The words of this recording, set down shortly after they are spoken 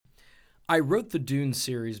I wrote the Dune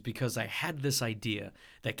series because I had this idea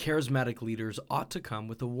that charismatic leaders ought to come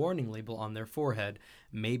with a warning label on their forehead,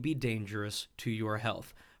 may be dangerous to your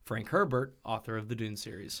health. Frank Herbert, author of the Dune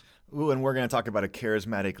series. Ooh, and we're going to talk about a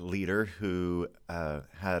charismatic leader who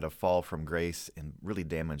had a fall from grace and really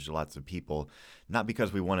damaged lots of people. Not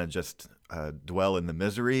because we want to just dwell in the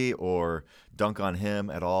misery or dunk on him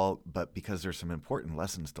at all, but because there's some important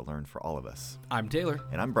lessons to learn for all of us. I'm Taylor.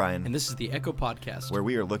 And I'm Brian. And this is the Echo Podcast, where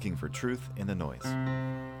we are looking for truth in the noise.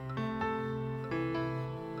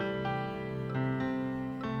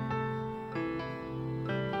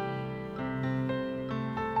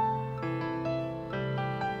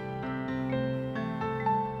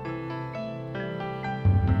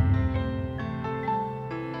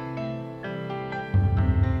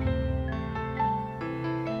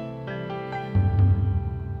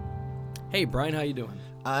 Hey, Brian, how you doing?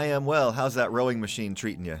 I am well. How's that rowing machine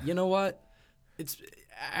treating you? You know what?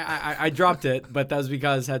 I dropped it, but that was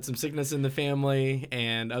because I had some sickness in the family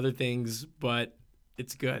and other things, but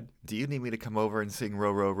it's good. Do you need me to come over and sing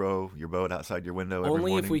Row, Row, Row your boat outside your window every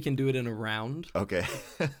Only morning? if we can do it in a round. Okay.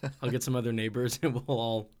 I'll get some other neighbors and we'll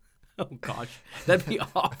all... Oh, gosh. That'd be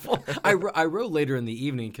awful. I row later in the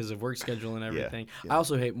evening because of work schedule and everything. Yeah. I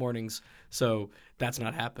also hate mornings, so that's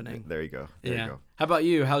not happening. There you go. There you go. How about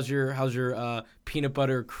you? How's your peanut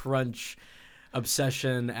butter crunch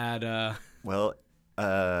obsession at... Well,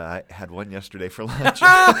 I had one yesterday for lunch.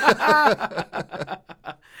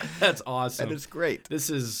 That's awesome. And it's great.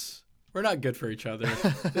 We're not good for each other.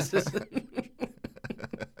 This is...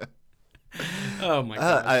 Oh, my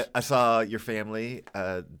gosh. I saw your family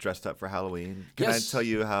dressed up for Halloween. Can Yes. I tell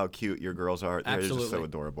you how cute your girls are? They're Absolutely. just so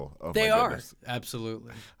adorable. Oh, They my are. goodness.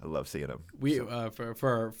 Absolutely. I love seeing them. We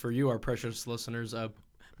for you, our precious listeners,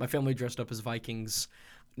 my family dressed up as Vikings,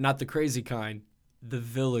 not the crazy kind, the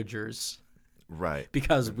villagers, Right.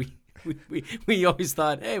 because we always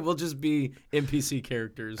thought, hey, we'll just be NPC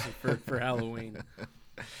characters for Halloween.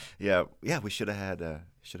 Yeah. We should have had a.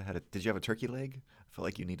 Did you have a turkey leg? I felt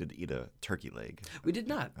like you needed to eat a turkey leg. We did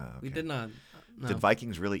not. Oh, okay. We did not. No. Did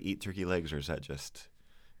Vikings really eat turkey legs, or is that just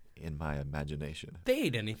in my imagination? They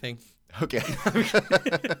ate anything. Okay.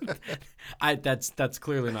 That's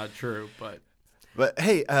clearly not true, but But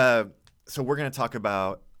hey, so we're going to talk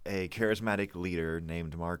about a charismatic leader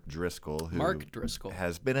named Mark Driscoll, who Mark Driscoll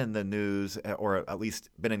has been in the news, or at least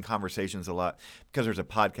been in conversations a lot, because there's a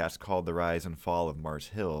podcast called The Rise and Fall of Mars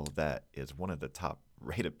Hill that is one of the top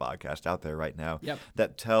rated podcasts out there right now. Yep.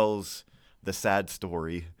 That tells the sad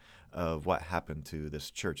story of what happened to this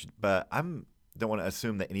church. But don't want to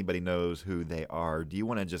assume that anybody knows who they are. Do you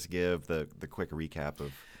want to just give the quick recap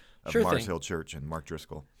of Sure Mars thing. Hill Church and Mark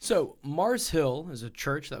Driscoll? So Mars Hill is a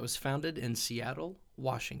church that was founded in Seattle,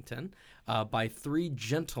 Washington, by three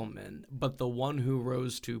gentlemen, but the one who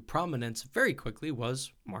rose to prominence very quickly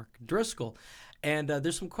was Mark Driscoll. And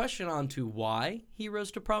there's some question on to why he rose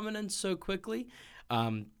to prominence so quickly,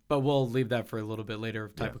 but we'll leave that for a little bit later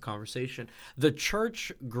type of conversation. The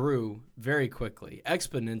church grew very quickly,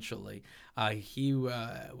 exponentially. He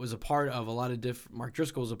was a part of a lot of Mark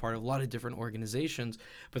Driscoll was a part of a lot of different organizations,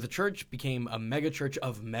 but the church became a megachurch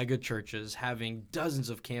of megachurches, having dozens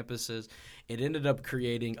of campuses. It ended up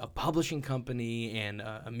creating a publishing company and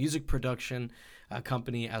a music production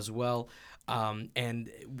company as well. And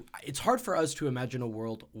it's hard for us to imagine a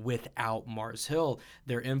world without Mars Hill.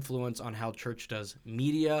 Their influence on how church does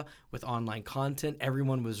media with online content.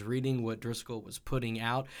 Everyone was reading what Driscoll was putting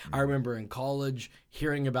out. I remember in college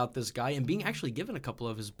hearing about this guy and being actually given a couple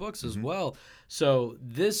of his books as well. So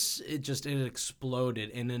it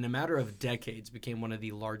exploded, and in a matter of decades became one of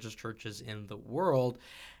the largest churches in the world.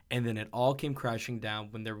 And then it all came crashing down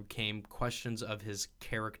when there came questions of his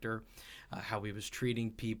character, how he was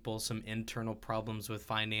treating people, some internal problems with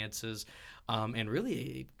finances, and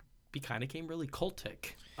really it kind of came really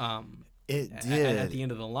cultic It did. at the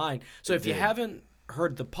end of the line. So if you haven't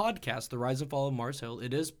heard the podcast, The Rise and Fall of Mars Hill,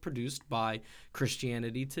 it is produced by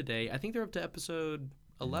Christianity Today. I think they're up to episode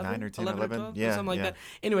 11, 9 or 10, 11 or 11. 12, Yeah, something like yeah. that.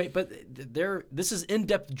 Anyway, but this is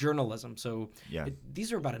in-depth journalism, so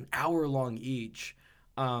these are about an hour long each,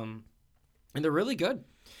 and they're really good.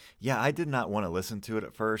 Yeah, I did not want to listen to it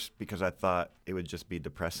at first because I thought it would just be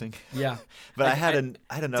depressing. Yeah. But I had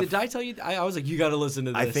enough. Did I tell you? I was like, you got to listen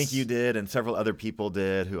to this. I think you did, and several other people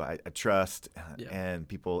did who I trust, Yeah. and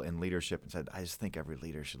people in leadership, and said, I just think every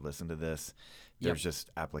leader should listen to this. There's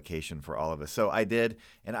just application for all of us. So I did,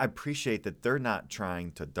 and I appreciate that they're not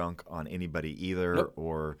trying to dunk on anybody either. Nope.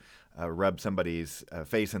 Or rub somebody's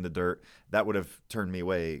face in the dirt. That would have turned me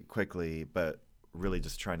away quickly, but really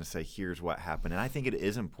just trying to say, here's what happened. And I think it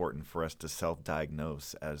is important for us to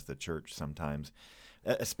self-diagnose as the church sometimes.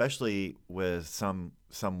 especially with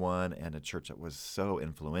someone and a church that was so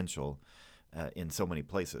influential in so many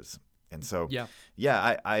places. And so, Yeah.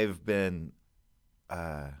 yeah, I've been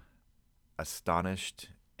astonished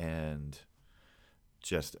and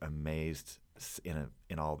just amazed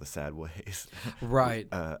in all the sad ways. Right.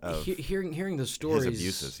 Of Hearing the his stories.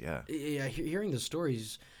 abuses. Yeah. Yeah, hearing the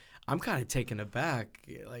stories, I'm kind of taken aback.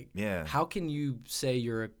 Like, Yeah. how can you say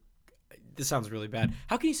this sounds really bad.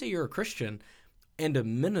 How can you say you're a Christian and a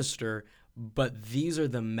minister, but these are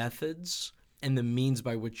the methods and the means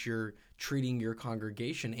by which you're treating your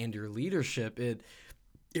congregation and your leadership? It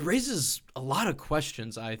raises a lot of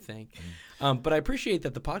questions, I think. But I appreciate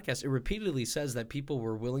that the podcast, it repeatedly says that people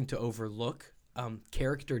were willing to overlook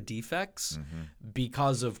character defects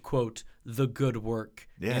because of, quote, the good work,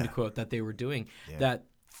 end quote, that they were doing. Yeah. That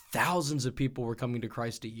thousands of people were coming to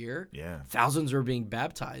Christ a year. Yeah. Thousands were being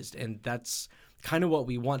baptized. And that's kind of what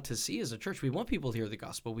we want to see as a church. We want people to hear the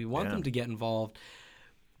gospel. We want them to get involved.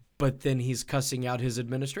 But then he's cussing out his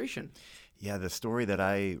administration. Yeah, the story that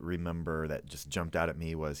I remember that just jumped out at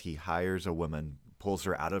me was he hires a woman, pulls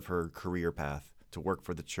her out of her career path to work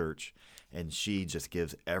for the church, and she just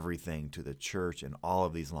gives everything to the church in all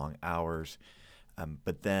of these long hours.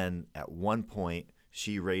 But then at one point,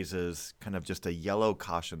 she raises kind of just a yellow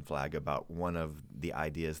caution flag about one of the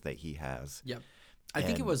ideas that he has. Yep. I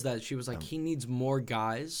think it was that she was like, he needs more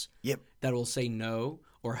guys that will say no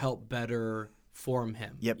or help better form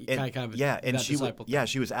him. Yep.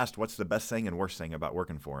 She was asked what's the best thing and worst thing about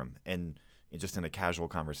working for him, and just in a casual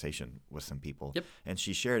conversation with some people. Yep. And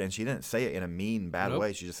she shared, and she didn't say it in a mean, bad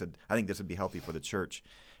way. She just said, I think this would be healthy for the church.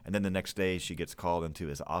 And then the next day she gets called into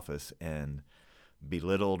his office and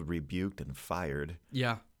belittled, rebuked, and fired.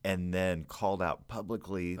 Yeah. And then called out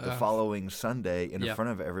publicly the following Sunday in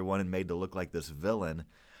front of everyone and made to look like this villain.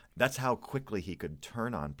 That's how quickly he could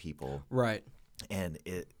turn on people. Right. And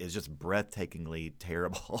it is just breathtakingly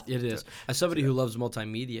terrible. It is. As somebody who loves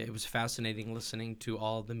multimedia, it was fascinating listening to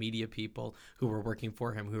all the media people who were working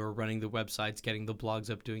for him, who were running the websites, getting the blogs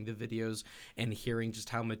up, doing the videos, and hearing just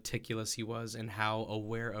how meticulous he was and how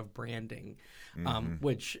aware of branding,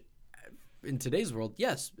 which in today's world,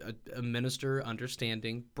 yes, a minister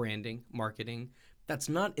understanding branding, marketing, that's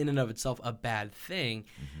not in and of itself a bad thing,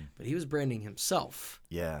 but he was branding himself,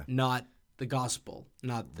 not the gospel,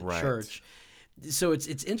 not the church. So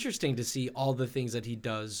it's interesting to see all the things that he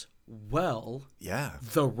does well,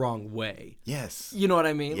 the wrong way. Yes. You know what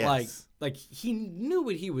I mean? Yes. Like he knew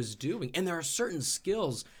what he was doing, and there are certain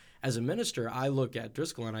skills as a minister. I look at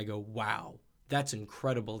Driscoll and I go, wow. That's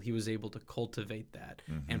incredible. He was able to cultivate that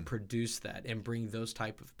and produce that and bring those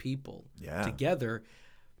type of people together.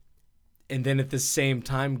 And then at the same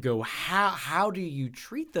time go, how do you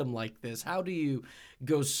treat them like this? How do you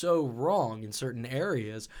go so wrong in certain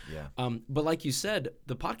areas? But like you said,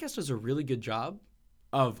 the podcast does a really good job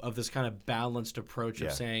of this kind of balanced approach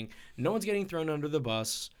of saying no one's getting thrown under the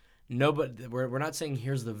bus. Nobody, we're not saying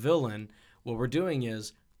here's the villain. What we're doing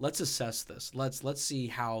is let's assess this. Let's see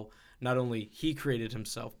how not only he created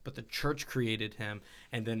himself, but the church created him,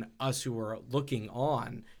 and then us who are looking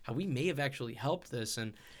on, how we may have actually helped this,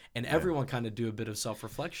 and everyone kind of do a bit of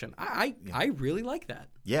self-reflection. I really like that.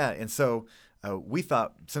 Yeah, and so we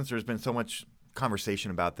thought, since there's been so much conversation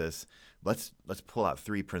about this, let's pull out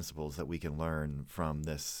 3 principles that we can learn from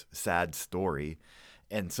this sad story.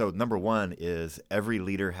 And so number 1 is every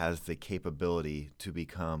leader has the capability to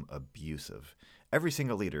become abusive. Every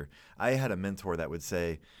single leader. I had a mentor that would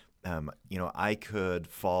say, I could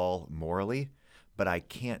fall morally, but I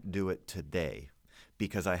can't do it today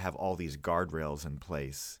because I have all these guardrails in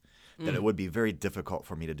place that it would be very difficult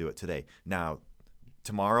for me to do it today. Now,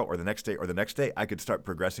 tomorrow or the next day, I could start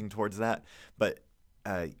progressing towards that. But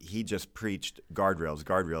he just preached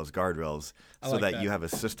guardrails, so that you have a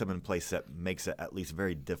system in place that makes it at least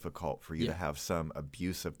very difficult for you to have some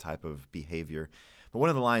abusive type of behavior. But one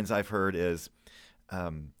of the lines I've heard is,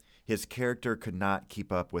 his character could not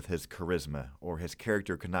keep up with his charisma, or his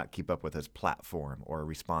character could not keep up with his platform or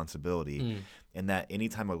responsibility. And that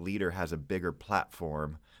anytime a leader has a bigger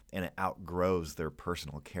platform and it outgrows their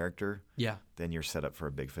personal character, then you're set up for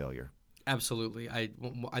a big failure. Absolutely. I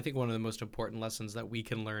think one of the most important lessons that we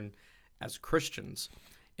can learn as Christians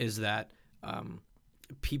is that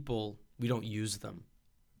people, we don't use them.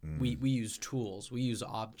 We use tools, we use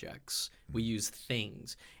objects, we use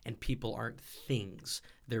things, and people aren't things.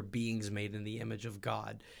 They're beings made in the image of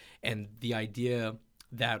God. And the idea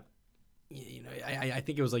that, I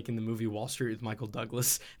think it was like in the movie Wall Street with Michael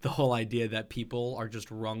Douglas, the whole idea that people are just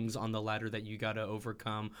rungs on the ladder that you got to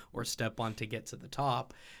overcome or step on to get to the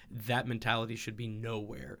top, that mentality should be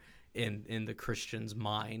nowhere in the Christian's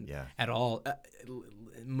mind Yeah. at all.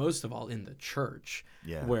 Most of all in the church,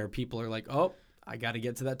 Yeah. where people are like, oh, I got to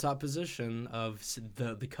get to that top position of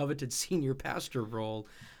the coveted senior pastor role.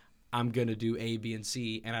 I'm going to do A, B, and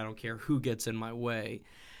C, and I don't care who gets in my way.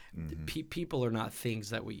 People are not things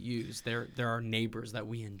that we use. They're our neighbors that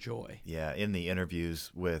we enjoy. Yeah, in the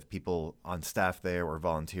interviews with people on staff there or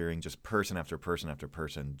volunteering, just person after person after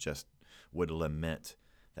person just would lament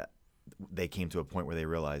that they came to a point where they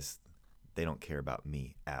realized they don't care about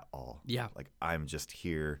me at all. Yeah. Like, I'm just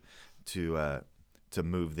here to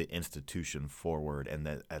move the institution forward, and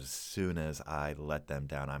that as soon as I let them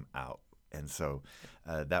down, I'm out. And so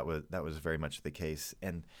that was very much the case.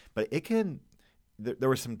 But it can. There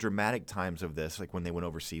were some dramatic times of this, like when they went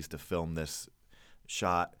overseas to film this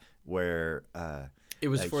shot where it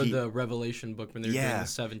was for the Revelation book when they were doing the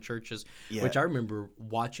 7 churches, which I remember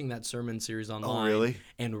watching that sermon series online. Oh, really?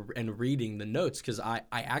 And reading the notes, because I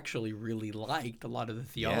actually really liked a lot of the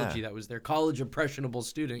theology that was there. College impressionable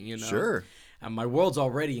student, you know. Sure. And my world's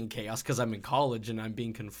already in chaos because I'm in college and I'm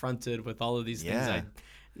being confronted with all of these things I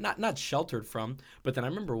not sheltered from. But then I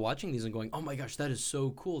remember watching these and going, oh my gosh, that is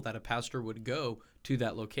so cool that a pastor would go to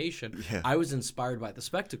that location. Yeah. I was inspired by the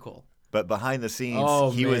spectacle. But behind the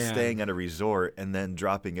scenes, he was staying at a resort and then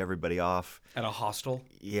dropping everybody off. At a hostel?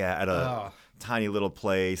 Yeah, at a tiny little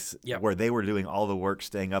place where they were doing all the work,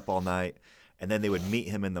 staying up all night. And then they would meet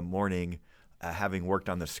him in the morning, having worked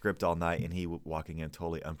on the script all night, and he walking in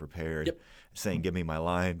totally unprepared, saying, give me my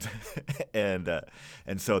lines. and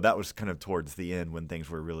so that was kind of towards the end when things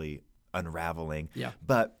were really unraveling. Yeah.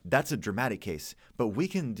 But that's a dramatic case. But we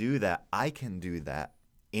can do that. I can do that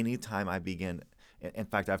anytime I begin. In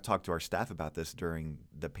fact, I've talked to our staff about this during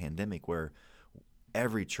the pandemic, where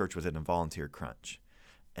every church was in a volunteer crunch.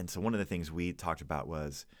 And so one of the things we talked about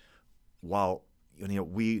was, while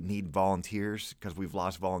we need volunteers because we've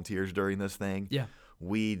lost volunteers during this thing,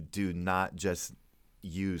 we do not just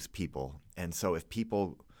use people. And so if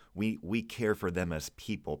people, we care for them as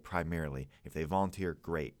people primarily. If they volunteer,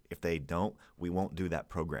 great. If they don't, we won't do that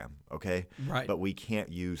program, okay? Right. But we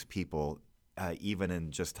can't use people. Even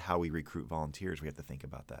in just how we recruit volunteers, we have to think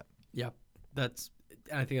about that. Yeah,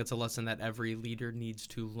 I think that's a lesson that every leader needs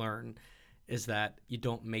to learn, is that you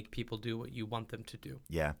don't make people do what you want them to do.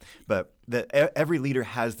 Yeah, but every leader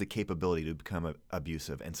has the capability to become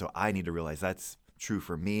abusive, and so I need to realize that's true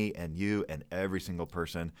for me and you and every single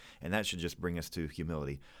person, and that should just bring us to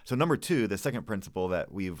humility. So number 2, the second principle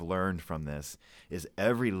that we've learned from this is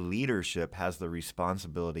every leadership has the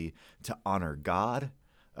responsibility to honor God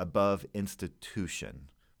above institution.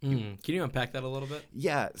 Can you unpack that a little bit?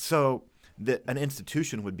 Yeah. So an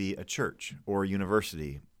institution would be a church or a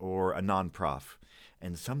university or a nonprofit.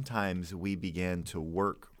 And sometimes we begin to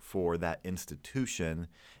work for that institution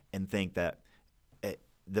and think that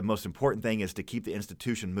the most important thing is to keep the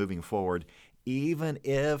institution moving forward, even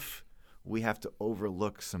if we have to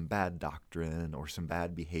overlook some bad doctrine or some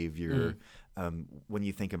bad behavior. When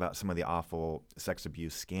you think about some of the awful sex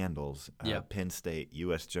abuse scandals, Penn State,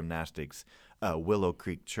 U.S. Gymnastics, Willow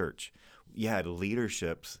Creek Church, you had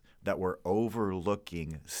leaderships that were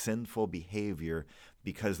overlooking sinful behavior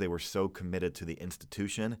because they were so committed to the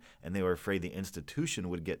institution, and they were afraid the institution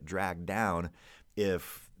would get dragged down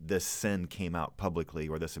if this sin came out publicly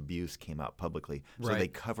or this abuse came out publicly. So they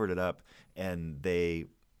covered it up, and they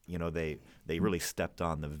really stepped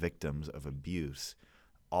on the victims of abuse,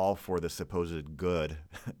 all for the supposed good.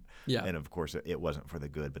 Yeah. And of course, it wasn't for the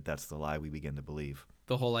good, but that's the lie we begin to believe.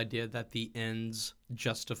 The whole idea that the ends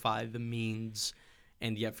justify the means,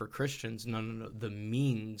 and yet for Christians, no. The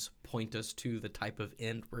means point us to the type of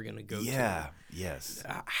end we're going to go to. Yeah, yes.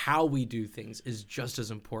 How we do things is just as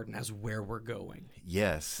important as where we're going.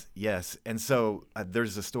 Yes. And so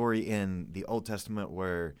there's a story in the Old Testament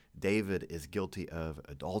where David is guilty of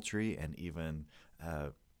adultery and even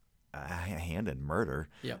a hand in murder.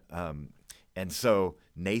 Yeah. And so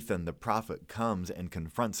Nathan, the prophet, comes and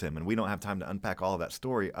confronts him. And we don't have time to unpack all of that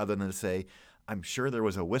story other than to say, I'm sure there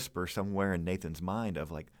was a whisper somewhere in Nathan's mind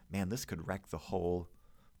of like, man, this could wreck the whole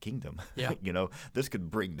kingdom. Yeah. This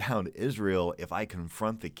could bring down Israel if I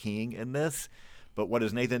confront the king in this. But what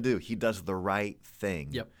does Nathan do? He does the right thing.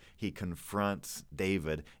 Yep. He confronts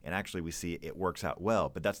David, and actually we see it works out well.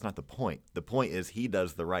 But that's not the point. The point is he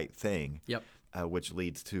does the right thing. Yep. Which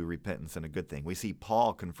leads to repentance and a good thing. We see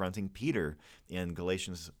Paul confronting Peter in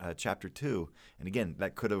Galatians chapter 2. And again,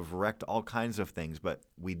 that could have wrecked all kinds of things, but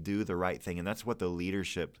we do the right thing. And that's what the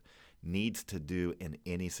leadership needs to do in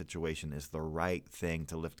any situation, is the right thing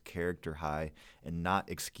to lift character high and not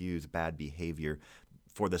excuse bad behavior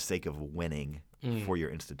for the sake of winning for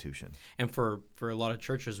your institution. And for a lot of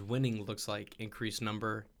churches, winning looks like increased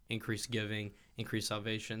number increased giving, increased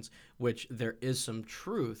salvations, which there is some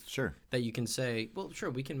truth Sure. that you can say, well, sure,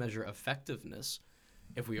 we can measure effectiveness.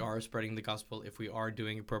 If we are spreading the gospel, if we are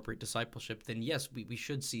doing appropriate discipleship, then yes, we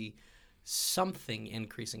should see something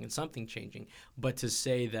increasing and something changing. But to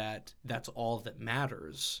say that that's all that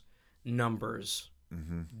matters, numbers,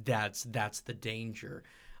 that's the danger.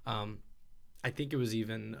 I think it was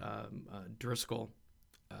even Driscoll.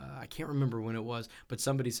 I can't remember when it was, but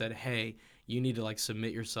somebody said, hey, you need to like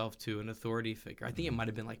submit yourself to an authority figure. I think it might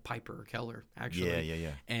have been like Piper or Keller, actually.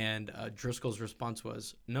 Yeah. And Driscoll's response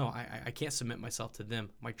was, no, I can't submit myself to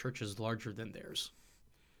them. My church is larger than theirs.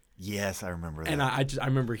 Yes, I remember that. And I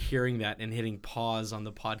remember hearing that and hitting pause on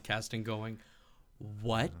the podcast and going,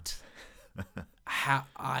 what?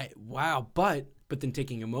 Wow. But then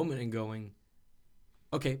taking a moment and going,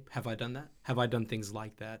 okay, have I done that? Have I done things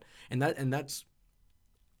like that? And that's,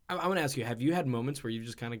 I want to ask you, have you had moments where you've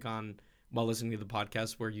just kind of gone, while listening to the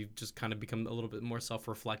podcast, where you've just kind of become a little bit more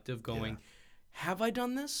self-reflective, going, have I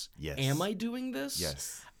done this? Yes. Am I doing this?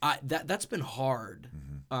 Yes. That's been hard.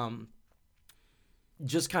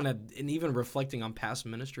 Just kind of, and even reflecting on past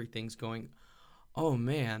ministry things, going, oh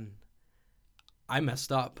man, I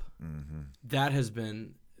messed up. It's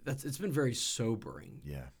been very sobering.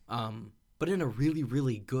 Yeah. But in a really,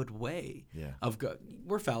 really good way. Yeah.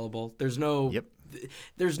 We're fallible. There's no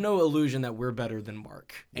illusion that we're better than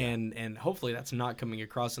Mark, and hopefully that's not coming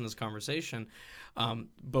across in this conversation.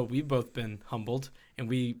 But we've both been humbled, and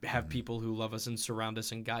we have people who love us and surround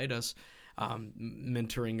us and guide us,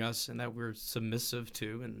 mentoring us, and that we're submissive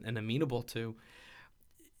to and amenable to.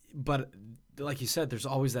 But like you said, there's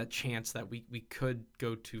always that chance that we could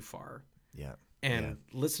go too far. Yeah. And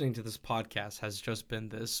listening to this podcast has just been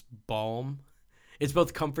this balm. It's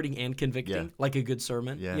both comforting and convicting, like a good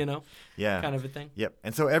sermon, kind of a thing. Yep.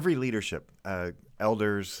 And so every leadership,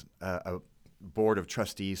 elders, a board of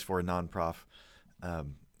trustees for a nonprofit,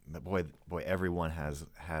 boy, everyone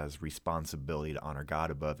has responsibility to honor God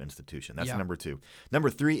above institution. That's number 2. Number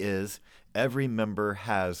 3 is every member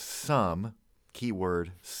has some,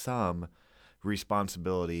 keyword, some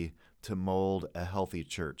responsibility to mold a healthy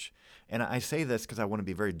church. And I say this because I want to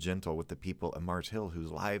be very gentle with the people at Mars Hill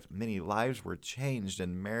whose many lives were changed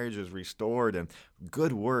and marriages restored and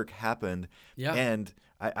good work happened. Yeah. And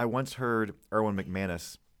I once heard Erwin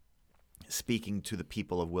McManus speaking to the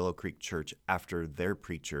people of Willow Creek Church after their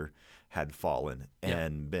preacher had fallen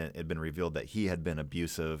and it had been revealed that he had been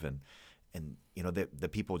abusive and the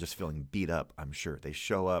people just feeling beat up, I'm sure. They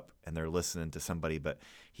show up and they're listening to somebody, but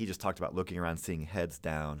he just talked about looking around, seeing heads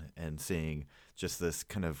down and seeing just this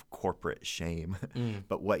kind of corporate shame.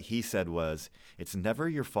 But what he said was, it's never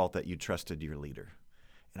your fault that you trusted your leader.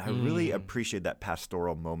 And I really appreciate that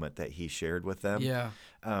pastoral moment that he shared with them. Yeah.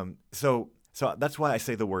 So that's why I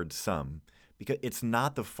say the word some, because it's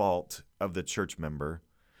not the fault of the church member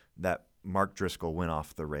that Mark Driscoll went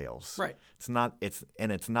off the rails. Right. It's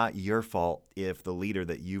not your fault if the leader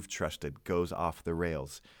that you've trusted goes off the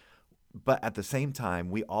rails. But at the same time,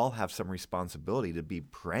 we all have some responsibility to be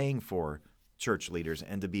praying for church leaders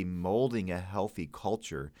and to be molding a healthy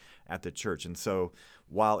culture at the church. And so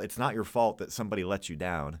while it's not your fault that somebody let you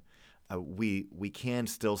down, we can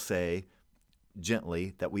still say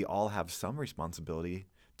gently that we all have some responsibility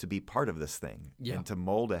to be part of this thing and to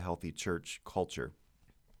mold a healthy church culture.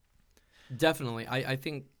 Definitely. I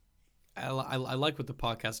think I like what the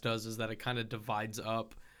podcast does is that it kind of divides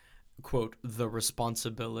up, quote, the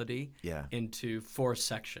responsibility into 4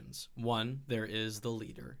 sections. 1, there is the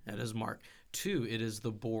leader. That is Mark. 2, it is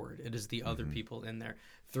the board. It is the other people in there.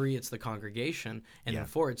 3, it's the congregation. And then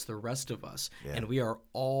 4, it's the rest of us. Yeah. And we are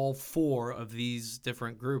all 4 of these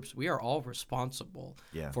different groups. We are all responsible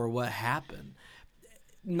for what happened.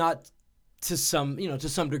 Not to some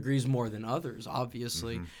degrees more than others,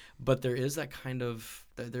 obviously, but there is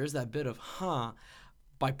that bit of,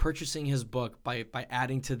 by purchasing his book, by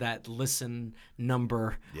adding to that listen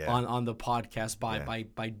number on the podcast, by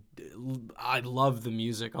I love the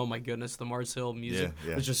music. Oh my goodness, the Mars Hill music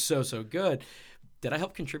was just so good. Did I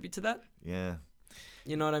help contribute to that? Yeah.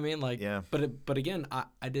 You know what I mean? But again,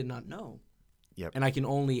 I did not know. Yep. And I can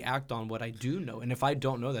only act on what I do know. And if I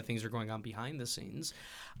don't know that things are going on behind the scenes,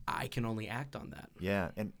 I can only act on that.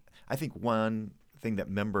 Yeah. And I think one thing that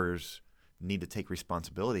members need to take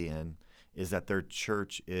responsibility in is that their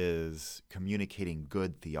church is communicating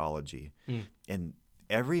good theology. And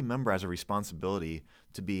every member has a responsibility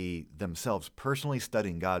to be themselves personally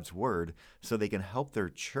studying God's word so they can help their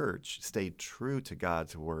church stay true to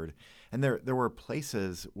God's word. And there were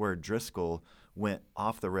places where Driscoll went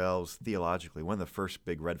off the rails theologically. One of the first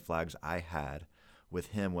big red flags I had with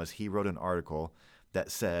him was he wrote an article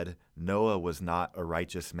that said Noah was not a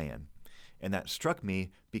righteous man. And that struck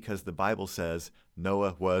me because the Bible says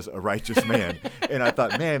Noah was a righteous man. And I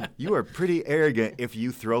thought, man, you are pretty arrogant if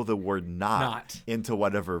you throw the word not into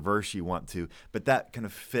whatever verse you want to. But that kind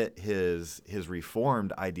of fit his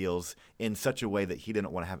Reformed ideals in such a way that he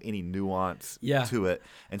didn't want to have any nuance to it.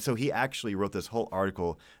 And so he actually wrote this whole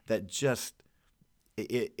article that just,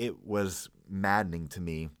 it was maddening to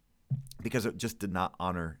me, because it just did not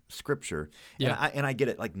honor Scripture. Yeah. And I get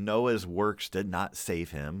it. Like, Noah's works did not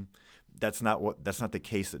save him. That's not the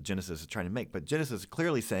case that Genesis is trying to make. But Genesis is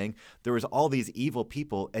clearly saying there was all these evil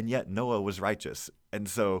people, and yet Noah was righteous. And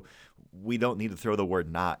so we don't need to throw the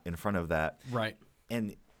word not in front of that. Right.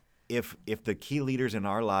 And if the key leaders in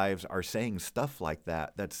our lives are saying stuff like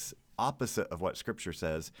that, that's opposite of what Scripture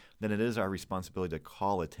says, then it is our responsibility to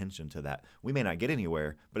call attention to that. We may not get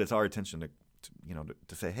anywhere, but it's our attention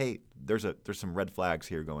to say, hey, there's some red flags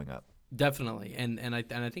here going up. Definitely, and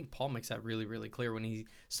I think Paul makes that really, really clear when he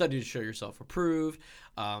studied to show yourself approved.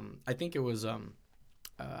 I think it was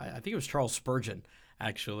Charles Spurgeon,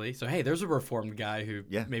 actually. So hey, there's a Reformed guy who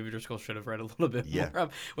maybe Driscoll should have read a little bit more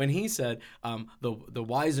of, when he said the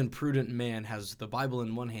wise and prudent man has the Bible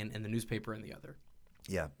in one hand and the newspaper in the other.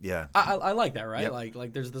 Yeah. I like that, right? Yep.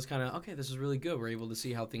 Like there's this kind of, okay, this is really good. We're able to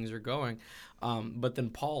see how things are going. But then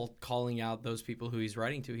Paul calling out those people who he's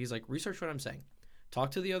writing to, he's like, research what I'm saying.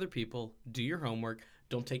 Talk to the other people. Do your homework.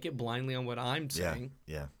 Don't take it blindly on what I'm saying.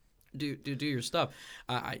 Yeah. Do your stuff.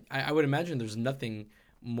 I would imagine there's nothing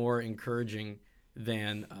more encouraging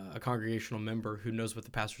than a congregational member who knows what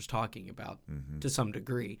the pastor's talking about to some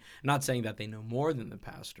degree. Not saying that they know more than the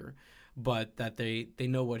pastor, but that they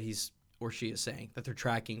know what he's or she is saying, that they're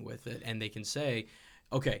tracking with it, and they can say,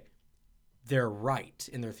 okay, they're right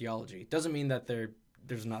in their theology. Doesn't mean that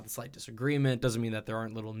there's not a slight disagreement. Doesn't mean that there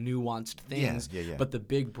aren't little nuanced things. Yeah. But the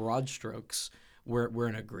big broad strokes we're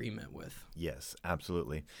in agreement with. Yes,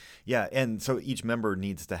 absolutely. Yeah, and so each member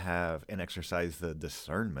needs to have and exercise the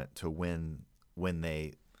discernment to when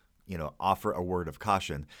they offer a word of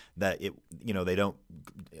caution, that they don't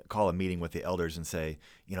call a meeting with the elders and say,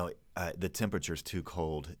 the temperature's too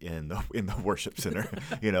cold in the worship center,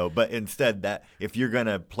 but instead that if you're going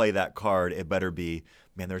to play that card, it better be,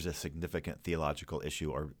 man, there's a significant theological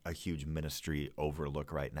issue or a huge ministry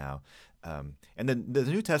overlook right now. And then the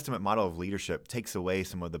New Testament model of leadership takes away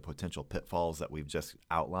some of the potential pitfalls that we've just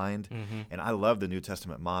outlined. And I love the New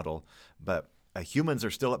Testament model, but humans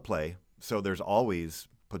are still at play. So there's always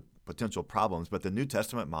potential problems, but the New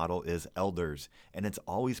Testament model is elders, and it's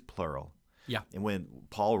always plural. Yeah. And when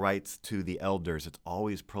Paul writes to the elders, it's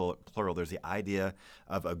always plural. There's the idea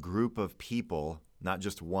of a group of people, not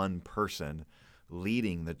just one person,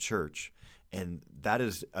 leading the church. And that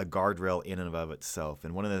is a guardrail in and of itself.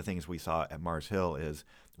 And one of the things we saw at Mars Hill is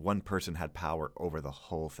one person had power over the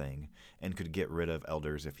whole thing and could get rid of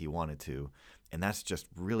elders if he wanted to. And that's just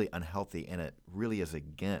really unhealthy, and it really is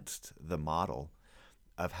against the model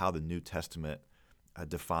of how the New Testament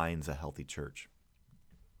defines a healthy church.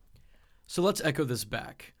 So let's echo this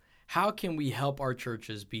back. How can we help our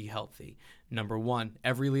churches be healthy? Number one,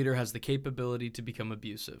 every leader has the capability to become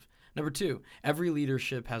abusive. Number two, every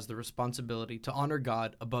leadership has the responsibility to honor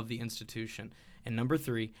God above the institution. And number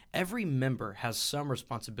three, every member has some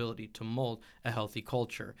responsibility to mold a healthy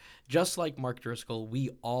culture. Just like Mark Driscoll, we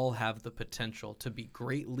all have the potential to be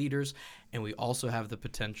great leaders, and we also have the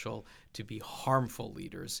potential to be harmful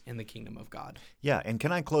leaders in the kingdom of God. Yeah, and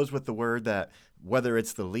can I close with the word that whether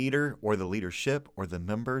it's the leader or the leadership or the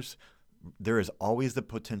members, there is always the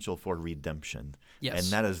potential for redemption. Yes.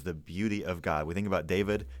 And that is the beauty of God. We think about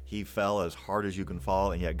David. He fell as hard as you can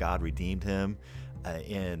fall, and yet God redeemed him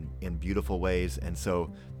in beautiful ways. And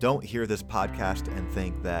so don't hear this podcast and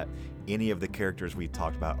think that any of the characters we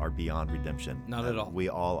talked about are beyond redemption. Not at all. We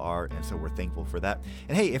all are, and so we're thankful for that.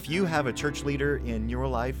 And hey, if you have a church leader in your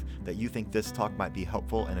life that you think this talk might be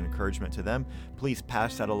helpful and an encouragement to them, please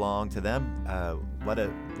pass that along to them.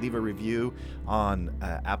 Leave a review on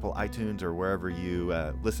Apple iTunes or wherever you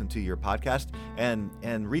listen to your podcast,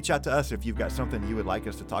 and reach out to us if you've got something you would like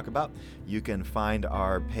us to talk about. You can find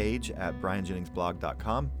our page at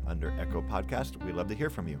brianjenningsblog.com under Echo Podcast. We'd love to hear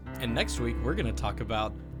from you. And next week, we're going to talk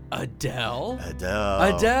about Adele.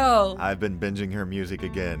 Adele. I've been binging her music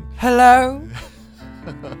again. Hello.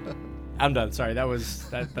 I'm done. Sorry,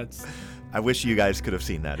 that's. I wish you guys could have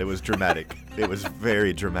seen that. It was dramatic. It was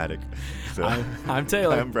very dramatic. So, I'm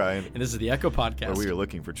Taylor. I'm Brian. And this is the Echo Podcast, where we are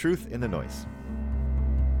looking for truth in the noise.